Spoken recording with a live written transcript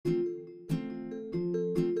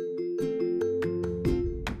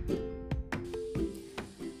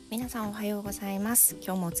さんおはようございます。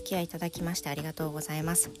今日もお付き合いいただきましてありがとうござい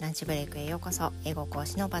ます。ランチブレイクへようこそ。英語講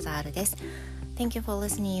師のバザールです。 Thank you for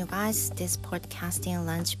listening, you guys. This podcasting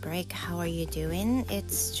lunch break. How are you doing?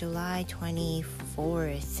 It's July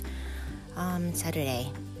 24th, Saturday.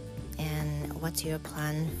 And what's your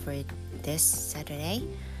plan for this Saturday?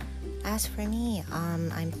 As for me,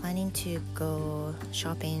 I'm planning to go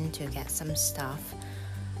shopping to get some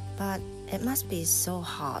stuff.But it must be so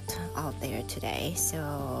hot out there today,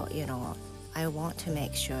 so I want to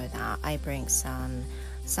make sure that I bring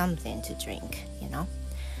something to drink,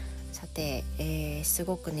 さて、す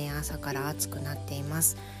ごくね朝から暑くなっていま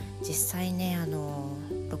す。実際ね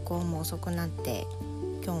録音も遅くなって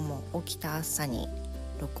今日も起きた朝に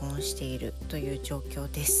録音しているという状況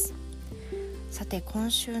です。さて今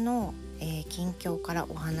週の、近況から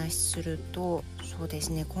お話しすると、そうで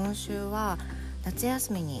すね、今週は夏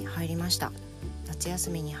休みに入りました。夏休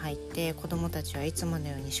みに入って子どもたちはいつもの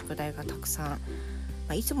ように宿題がたくさ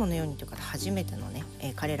ん、いつものようにというか初めてのね、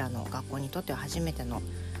彼らの学校にとっては初めての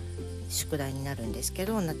宿題になるんですけ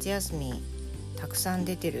ど、夏休みたくさん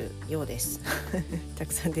出てるようですた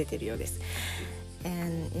くさん出てるようです。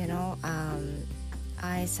 And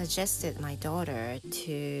I suggested my daughter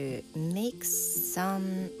to make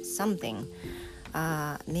something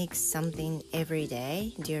every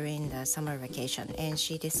day during the summer vacation, and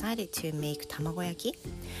she decided to make 卵焼き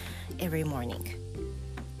every morning.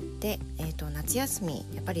 で、夏休み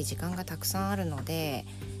やっぱり時間がたくさんあるので、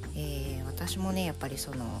私もねやっぱり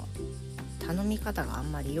その頼み方があ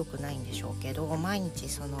んまり良くないんでしょうけど、毎日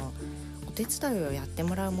そのお手伝いをやって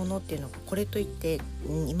もらうものっていうのがこれといって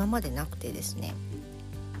今までなくてですね。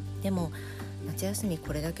でも夏休み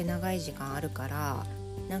これだけ長い時間あるから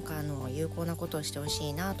なんか有効なことをしてほし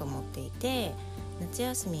いなと思っていて、夏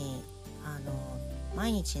休み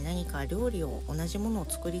毎日何か料理を同じものを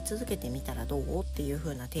作り続けてみたらどうっていう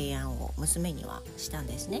風な提案を娘にはしたん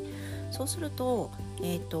ですね。そうすると、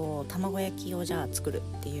卵焼きをじゃあ作る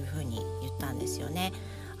っていう風に言ったんですよね。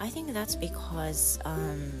 I think that's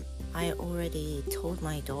because、I already told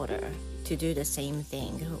my daughter to do the same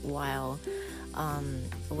thing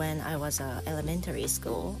while、when I was elementary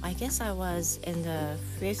school. I guess I was in the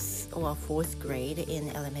 5th or 4th grade in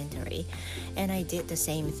elementary, and I did the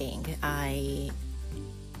same thing. I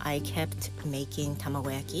kept making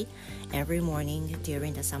tamagoyaki every morning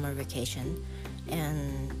during the summer vacation,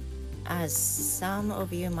 and as some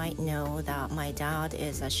of you might know that my dad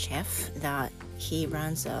is a chef, that he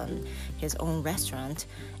runs his own restaurant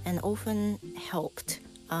and often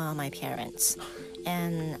helped、my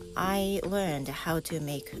parents.And I learned how to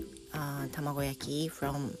make tamagoyaki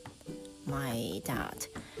from my dad.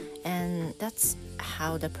 And that's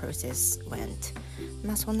how the process went.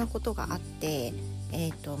 そんなことがあって、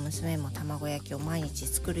娘も卵焼きを毎日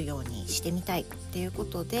作るようにしてみたいっていうこ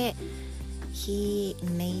とで、He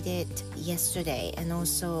made it yesterday and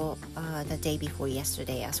also、the day before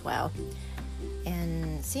yesterday as well.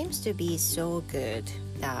 And seems to be so good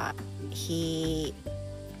that she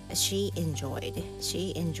enjoys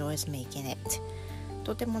making it.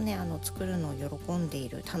 とてもね作るのを喜んでい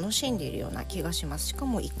る、楽しんでいるような気がします。しか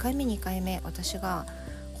も1回目2回目私が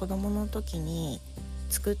子供の時に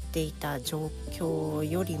作っていた状況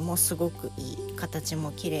よりもすごくいい、形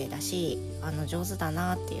も綺麗だし上手だ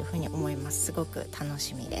なっていうふうに思います。すごく楽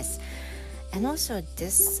しみです。 And also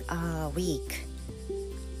this、week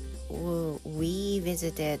we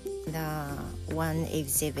visited the one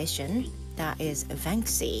exhibition.That is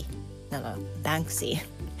Banksy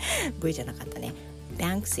V じゃなかったね。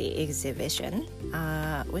 Banksy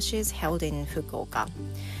exhibition、which is held in 福岡、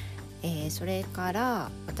それか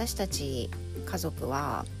ら私たち家族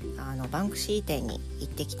はバンクシー展に行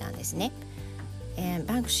ってきたんですね。And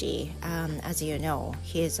Banksy、as you know,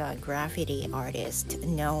 he is a graffiti artist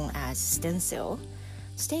known as Stencil。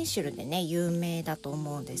 ステンシルでね有名だと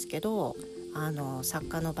思うんですけど、作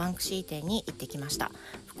家のバンクシー展に行ってきました。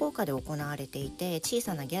福岡で行われていて小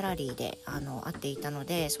さなギャラリーであっていたの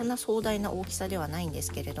で、そんな壮大な大きさではないんで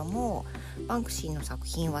すけれども、バンクシーの作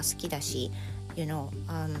品は好きだし、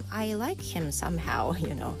I like him somehow,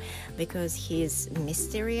 because he's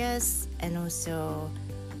mysterious and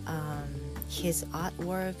also、his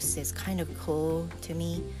artworks is kind of cool to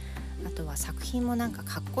me。あとは作品もなんか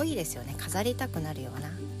かっこいいですよね。飾りたくなるような。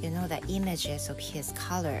The images of his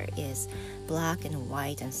color is black and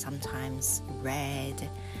white and sometimes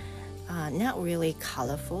red.、not really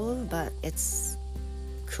colorful, but it's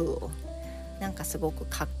cool. なんかすごく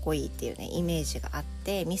かっこいいっていうねイメージがあっ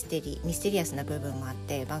て、ミステリアスな部分もあっ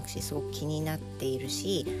て、バンクシーすごく気になっている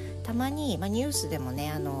し、たまに、ニュースでも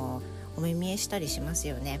ねお目見えしたりします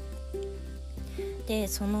よね。で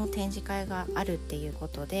その展示会があるっていうこ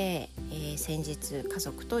とで、先日家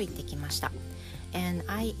族と行ってきました。 And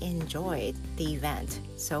I enjoyed the event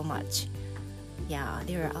so much. Yeah,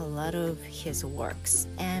 there are a lot of his works,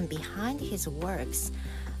 and behind his works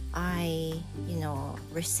I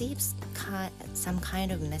received some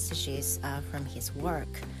kind of messages from his work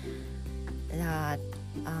that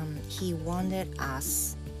he wanted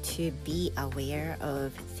us to be aware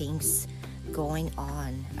of things going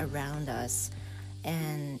on around us.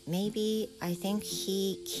 And maybe I think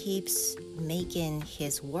he keeps making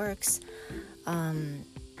his works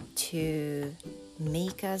to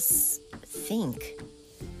make us think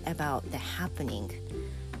about the happening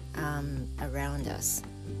around us.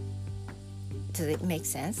 Does it make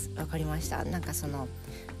sense? わかりました。なんかその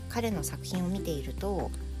彼の作品を見ている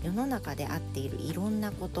と、世の中であっているいろん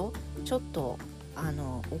なこと、ちょっと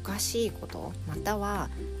おかしいこと、または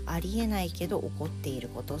ありえないけど起こっている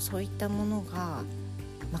こと、そういったものが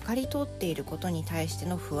まかり通っていることに対して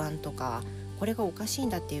の不安とか、これがおかしいん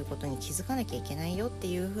だっていうことに気づかなきゃいけないよって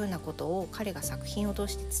いうふうなことを彼が作品を通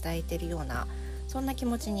して伝えているような、そんな気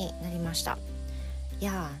持ちになりました。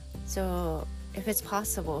 Yeah, so if it's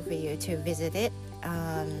possible for you to visit it,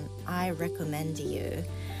 I recommend you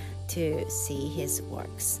to see his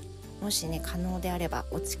works. もしね可能であれば、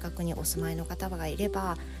お近くにお住まいの方がいれ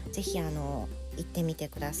ばぜひ行ってみて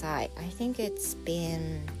ください。 I think it's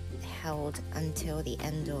been held until the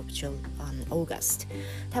end of August.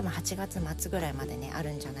 多分8月末ぐらいまでねあ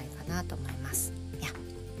るんじゃないかなと思います。いや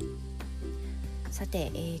さ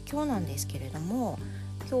て、今日なんですけれども、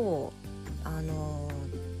今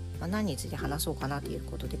日何について話そうかなという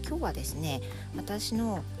ことで、今日はですね、私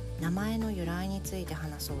の名前の由来について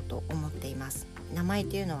話そうと思っています。名前っ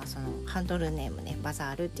ていうのはそのハンドルネームね、バザ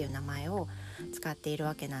ールっていう名前を使っている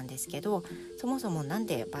わけなんですけど、そもそもなん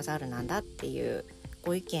でバザールなんだっていう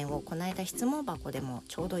ご意見をこの間質問箱でも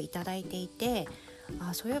ちょうどいただいていて、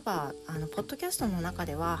そういえばポッドキャストの中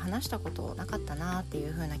では話したことなかったなってい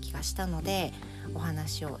う風な気がしたので、お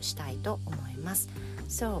話をしたいと思います。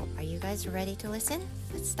So, are you guys ready to listen?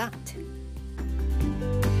 Let's start.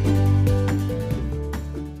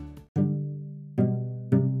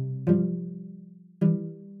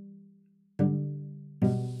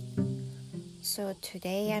 So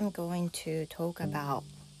today I'm going to talk about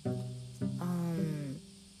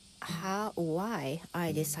why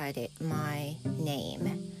I decided my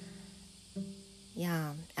name.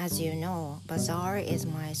 Yeah, as you know, Bazaar is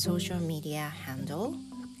my social media handle,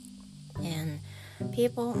 and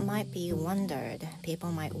people might wonder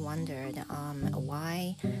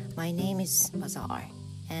why my name is Bazaar,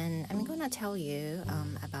 and I'm gonna tell you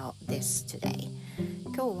about this today.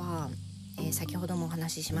 今日は先ほどもお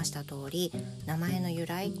話ししました通り、名前の由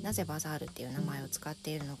来、なぜバザールっていう名前を使って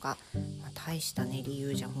いるのか、大したね理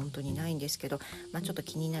由じゃ本当にないんですけど、ちょっと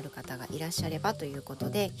気になる方がいらっしゃればということ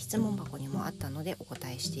で、質問箱にもあったのでお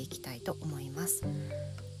答えしていきたいと思います。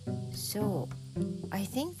So, I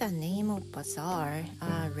think the name of Bazaar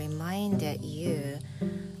reminded you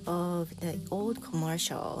of the old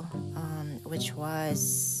commercial, which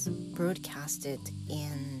was broadcasted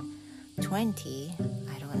in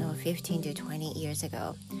 15 to 20 years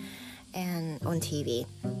ago, and on TV.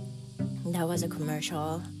 That was a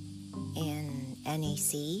commercial in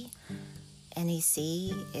NEC.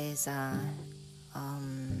 NEC is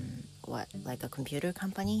like a computer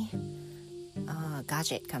company,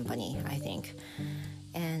 gadget company, I think.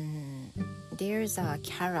 And there's a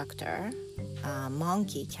character, a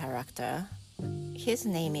monkey character. His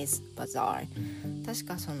name is Bazaar. 確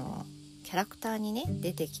かそのキャラクターにね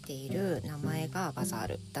出てきている名前がバザー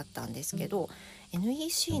ルだったんですけど、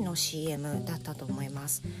 NEC の CM だったと思いま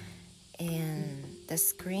す。 And the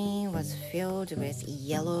screen was filled with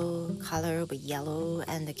color of yellow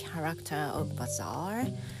and the character of Bazaar.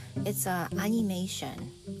 It's an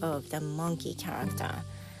animation of the monkey character.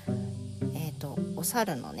 お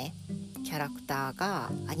猿のねキャラクター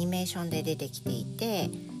がアニメーションで出てきていて、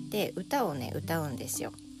で歌をね歌うんです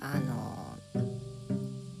よ。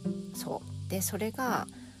でそれが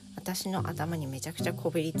私の頭にめちゃくちゃこ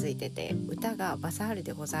びりついてて、歌がバザール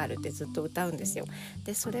でござーるってずっと歌うんですよ。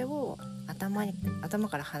でそれを頭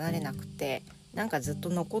から離れなくて、なんかずっと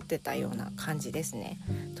残ってたような感じですね。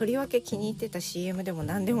とりわけ気に入ってた CM でも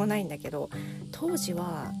何でもないんだけど、当時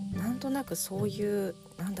はなんとなくそういう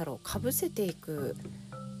かぶせていく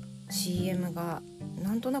CM が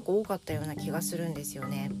なんとなく多かったような気がするんですよ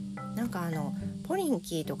ね。なんかポリン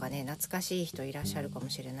キーとかね懐かしい人いらっしゃるかも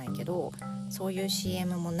しれないけど、そういう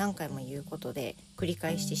CM も何回も言うことで繰り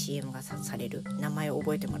返して CM がされる、名前を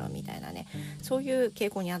覚えてもらうみたいなね、そういう傾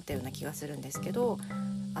向にあったような気がするんですけど、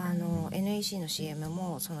NEC の CM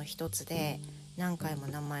もその一つで、何回も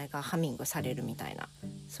名前がハミングされるみたいな、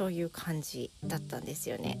そういう感じだったんです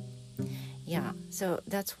よね。Yeah, so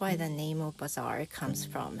that's why the name of Bazaar comes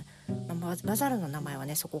from. バザールの名前は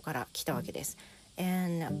ね、そこから来たわけです。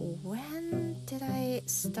And when did I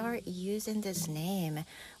start using this name?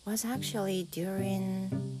 Was actually during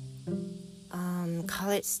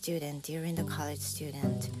college student, during the college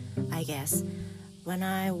student, I guess. When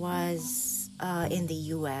I was in the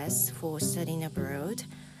US for studying abroad,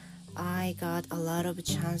 I got a lot of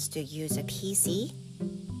chance to use a PC.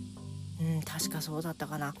 確かそうだった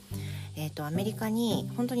かな。アメリカに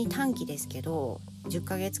本当に短期ですけど10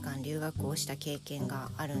ヶ月間留学をした経験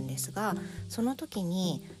があるんですが、その時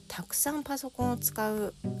にたくさんパソコンを使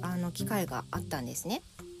う機会があったんですね。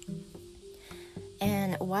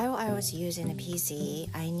And while I was using a PC,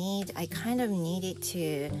 I kind of needed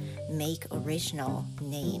to make original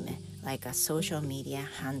name, like a social media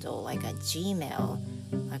handle, like a Gmail,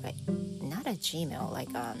 not a Gmail,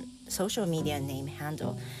 like a social media name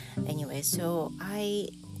handle. Anyway, so I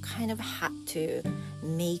kind of had to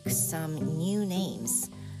make some new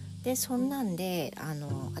names. で、そんなんで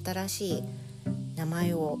新しい名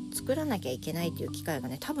前を作らなきゃいけないという機会が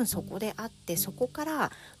ね、多分そこであって、そこか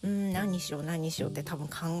ら何にしようって多分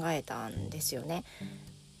考えたんですよね。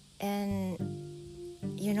And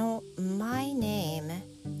you know, my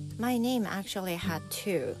name actually had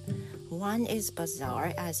two. One is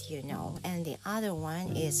Bazaar, as you know, and the other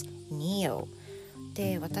one is Neo.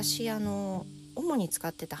 で、私主に使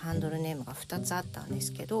ってたハンドルネームが2つあったんで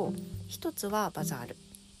すけど、1つはバザール、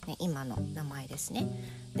ね、今の名前ですね。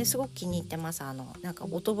ですごく気に入ってます。なんか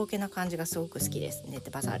おとぼけな感じがすごく好きですねって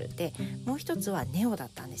バザールで、もう1つはネオだっ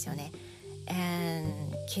たんですよね。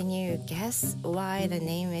And can you guess why the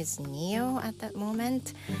name is Neo at that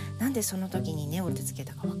moment? なんでその時にネオってつけ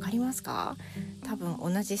たか分かりますか？多分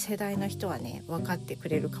同じ世代の人はね分かってく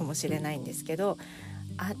れるかもしれないんですけど、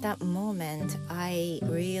At that moment, I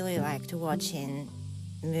really liked watching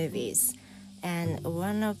movies, and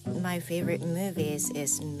one of my favorite movies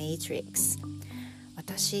is Matrix.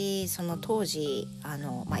 私その当時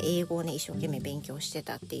英語をね一生懸命勉強して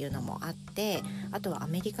たっていうのもあって、あとはア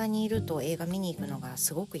メリカにいると映画見に行くのが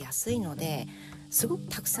すごく安いので、すごく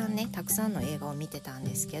たくさんの映画を見てたん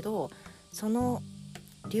ですけど、その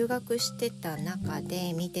留学してた中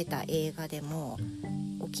で見てた映画でも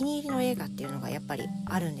お気に入りの映画っていうのがやっぱり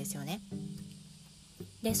あるんですよね。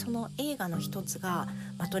で、その映画の一つが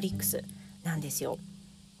マトリックスなんですよ。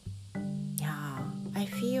I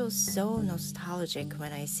feel so nostalgic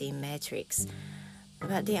when I see Matrix.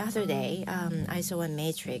 But the other day, I saw a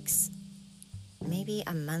Matrix maybe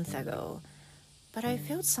a month ago. But I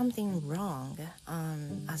felt something wrong,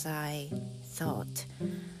 as I thought.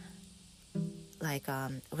 Like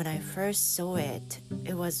when I first saw it,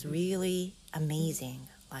 it was really amazing,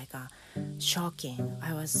 shocking.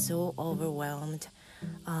 I was so overwhelmed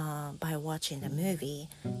by watching the movie,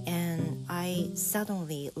 and I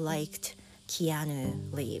suddenly liked Keanu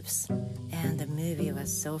Reeves, and the movie was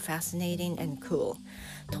so fascinating and cool.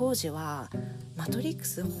 当時はマトリック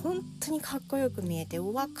ス本当にかっこよく見えて、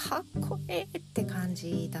うわかっこいいって感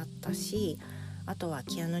じだったし、あとは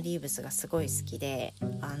キアヌ・リーブスがすごい好きで、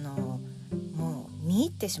もう見入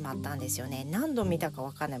ってしまったんですよね。何度見たか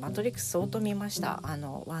分かんない。マトリックス相当見ました、1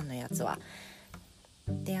のやつは。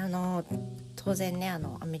で、当然ねア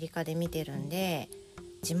メリカで見てるんで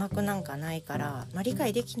字幕なんかないから、理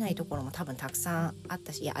解できないところも多分たくさんあっ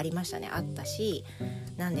たし、ありましたね、あったし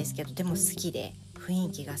なんですけど、でも好きで、雰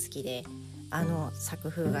囲気が好きで、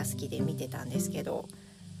作風が好きで見てたんですけど、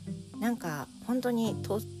なんか本当に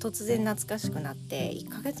突然懐かしくなって1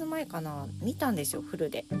ヶ月前かな見たんですよ、フ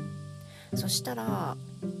ルで。そしたら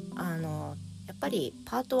やっぱり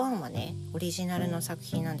パート1はねオリジナルの作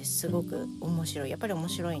品なんです、すごく面白い、やっぱり面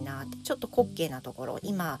白いなって。ちょっと滑稽なところ、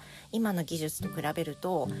今の技術と比べる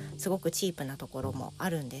とすごくチープなところもあ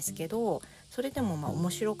るんですけど、それでも面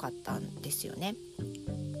白かったんですよね。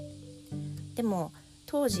でも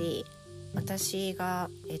当時私が、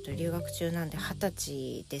留学中なんで20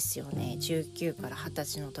歳ですよね。19から20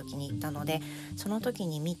歳の時に行ったので、その時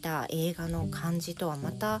に見た映画の感じとは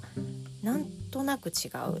またなんとなく違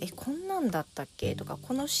う、こんなんだったっけとか、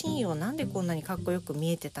このシーンをなんでこんなにかっこよく見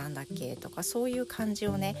えてたんだっけとか、そういう感じ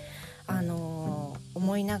をね、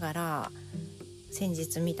思いながら先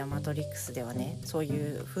日見たマトリックスではね、そう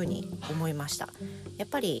いう風に思いました。やっ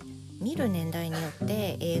ぱり見る年代によっ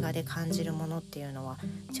て映画で感じるものっていうのは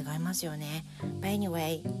違いますよね。But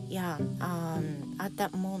anyway, yeah, at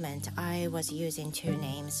that moment I was using two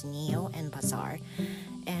names, Neo and Bazaar.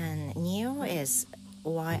 And Neo is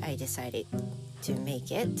why I decided to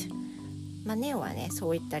make it. ネオはね、そ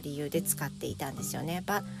ういった理由で使っていたんですよね。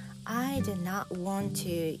But I did not want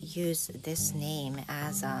to use this name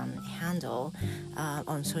as a handle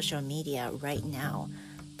on social media right now.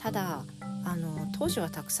 ただ当時は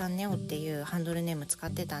たくさんネオっていうハンドルネーム使っ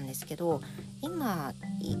てたんですけど、今っ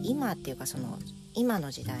ていうか今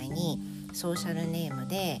の時代にソーシャルネーム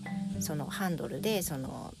でそのハンドルでそ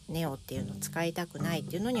のネオっていうのを使いたくないっ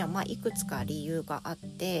ていうのには、いくつか理由があっ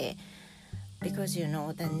て、because the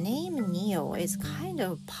name Neo is kind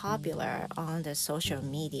of popular on the social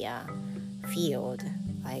media field.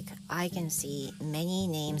 Like I can see many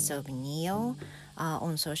names of Neo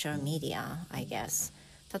on social media, I guess.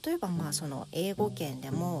 例えばその英語圏で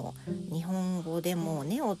も日本語でも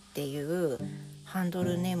ネオっていうハンド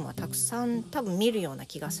ルネームはたくさん多分見るような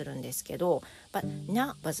気がするんですけど、but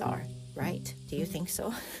not Bazaar, right? Do you think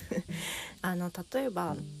so? 例え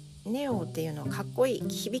ばネオっていうのはかっこいい、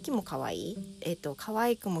響きもかわいい、可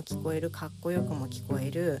愛くも聞こえる、かっこよくも聞こ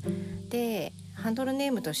えるで、ハンドルネ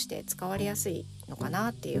ームとして使われやすいのかな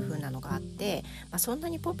っていう風なのがあって、そんな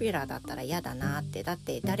にポピュラーだったら嫌だなって、だっ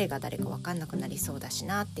て誰が誰か分かんなくなりそうだし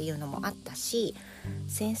なっていうのもあったし、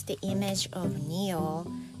 Since the image of Neo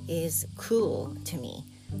is cool to me、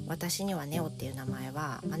 私にはネオっていう名前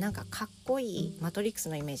は、なんかかっこいい、マトリックス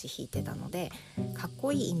のイメージ引いてたのでかっ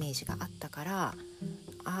こいいイメージがあったから、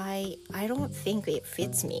I don't think it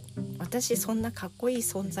fits me。 私そんなかっこいい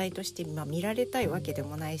存在として見られたいわけで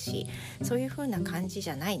もないし、そういう風な感じ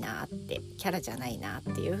じゃないなって、キャラじゃないなっ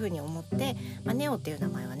ていう風に思って、ネオっていう名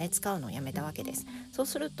前はね使うのをやめたわけです。そう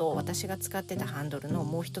すると私が使ってたハンドルの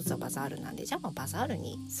もう一つはバザールなんで、じゃあバザール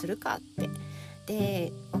にするかって。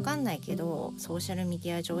で、わかんないけどソーシャルメデ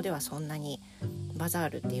ィア上ではそんなにバザー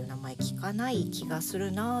ルっていう名前聞かない気がす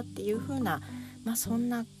るなっていう風な、そん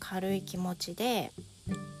な軽い気持ちで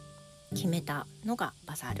決めたのが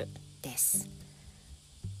バザールです。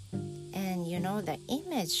 And you know the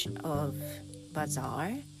image of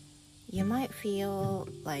Bazaar, you might feel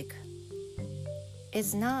like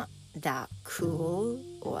it's not that cool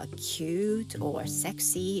or cute or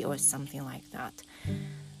sexy or something like that.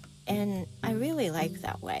 And I really like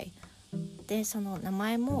that way. で、その名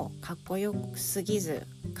前もかっこよすぎず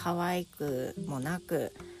可愛くもな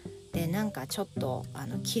くで、なんかちょっと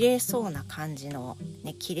綺麗そうな感じの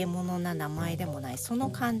ね、切れ者な名前でもない、その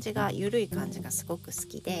感じが、ゆるい感じがすごく好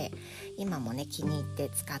きで、今もね気に入って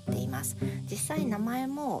使っています。実際名前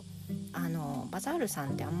もバザールさ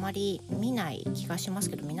んってあんまり見ない気がします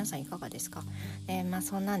けど、皆さんいかがですか？で、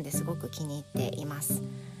そんなんですごく気に入っています。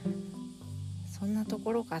そんなと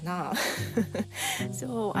ころかな。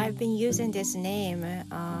So I've been using this name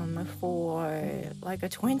for like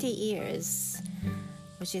 20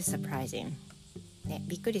 years.Which is surprising、ね、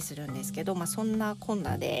びっくりするんですけど、そんなこん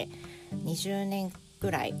なで20年ぐ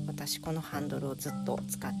らい私このハンドルをずっと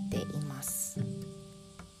使っています。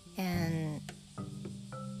 And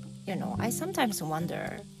you know, I sometimes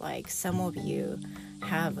wonder, like some of you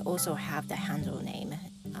also have the handle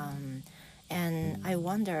name、and I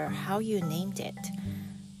wonder how you named it。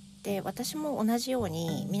 で、私も同じよう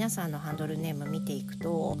に皆さんのハンドルネーム見ていく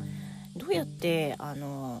と、どうやって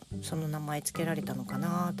その名前つけられたのか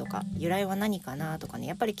なとか、由来は何かなとかね、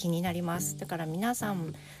やっぱり気になります。だから皆さ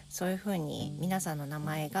んそういう風に皆さんの名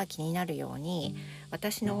前が気になるように、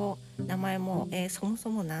私の名前もそもそ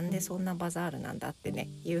もなんでそんなバザールなんだってね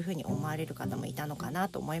いう風に思われる方もいたのかな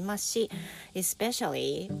と思いますし、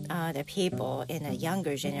 especially、the people in a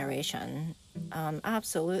younger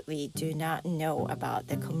generation、absolutely do not know about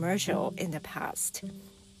the commercial in the past。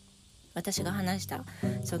私が話した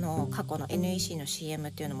その過去の NEC の CM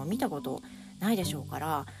っていうのも見たことないでしょうか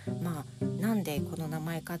ら、なんでこの名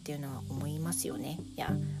前かっていうのは思いますよね。Yeah,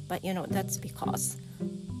 but you know that's because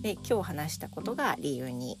で、今日話したことが理由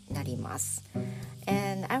になります。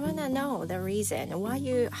And I wanna know the reason how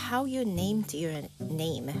you named your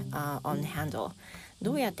name、on handle。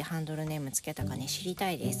どうやってハンドルネームつけたかね知りた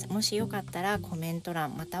いです。もしよかったらコメント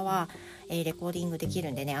欄または、レコーディングでき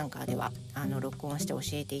るんでね、アンカーでは録音して教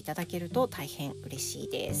えていただけると大変嬉しい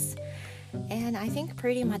です。And I think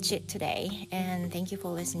pretty much it today. And thank you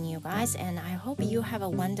for listening, you guys. And I hope you have a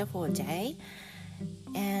wonderful day.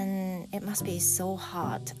 And it must be so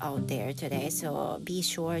hot out there today. So be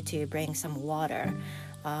sure to bring some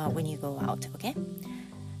water、when you go out,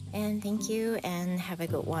 okay?And thank you and have a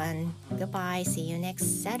good one. Goodbye. See you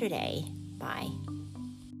next Saturday. Bye.